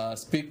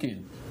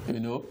speaking. You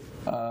know,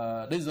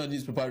 this is not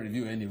newspaper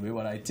review anyway,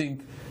 but I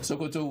think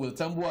Sokoto will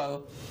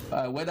Tambuwal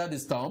weather the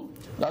storm.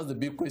 That's the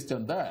big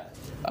question there.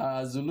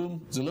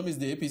 Zulum is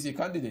the APC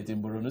candidate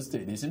in Borno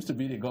State. He seems to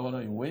be the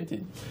governor in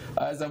waiting.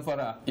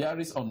 Zamfara,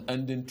 Yaris on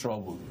ending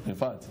trouble. In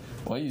fact,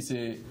 when you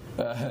say,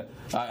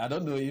 I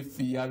don't know if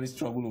Yaris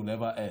trouble will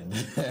never end.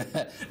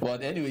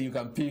 But anyway, you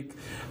can pick.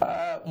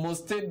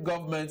 Most state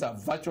governments are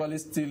virtually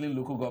stealing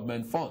local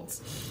government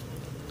funds.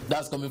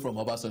 That's coming from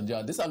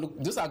Obasanjo.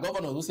 These are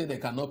governors who say they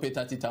cannot pay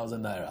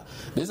 30,000 naira.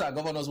 These are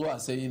governors who are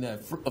saying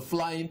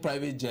flying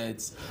private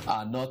jets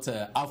are not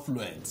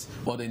affluent,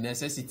 but a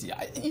necessity.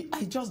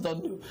 I just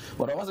don't know.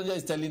 But Obasanjo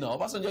is telling us,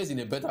 Obasanjo is in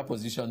a better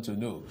position to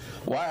know.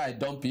 Why I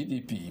dump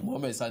PDP,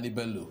 Mohamed Sani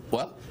Bello?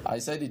 Well, I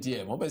said it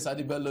here. Mohamed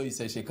Sani Bello is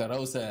a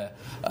Shekarau's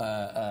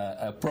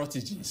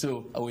protege.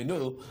 So we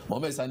know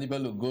Mohamed Sani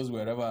Bello goes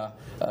wherever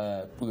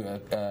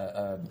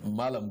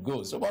Malam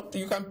goes. So, but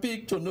you can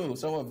pick to know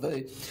some of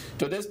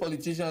today's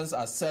politicians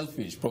are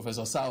selfish.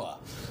 Professor Sawa.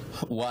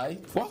 Why?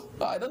 Well,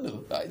 I don't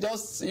know.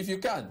 Just if you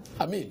can.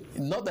 I mean,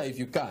 not that if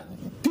you can.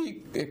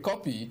 Pick a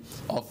copy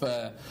of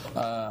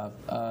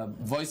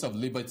Voice of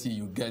Liberty.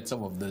 You get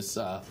some of these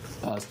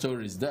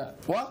stories there.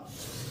 Well,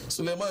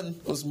 Suleiman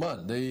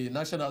Usman, the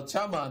national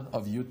chairman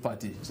of Youth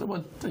Party.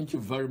 Suleiman, thank you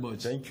very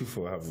much. Thank you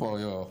for having for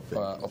your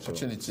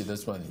opportunity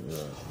this morning.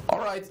 Yeah. All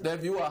right, the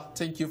viewer,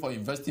 thank you for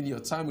investing your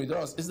time with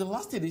us. It's the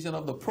last edition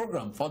of the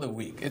program for the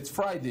week. It's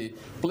Friday.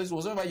 Please,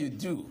 whatever you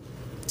do,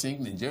 think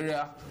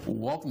Nigeria,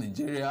 walk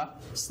Nigeria,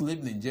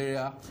 sleep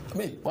Nigeria. I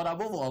mean, but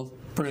above all,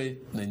 pray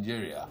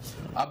Nigeria.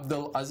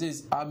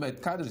 Abdul-Azeez,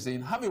 Ahmed, Kadir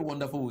saying, have a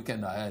wonderful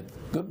weekend ahead.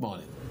 Good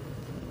morning.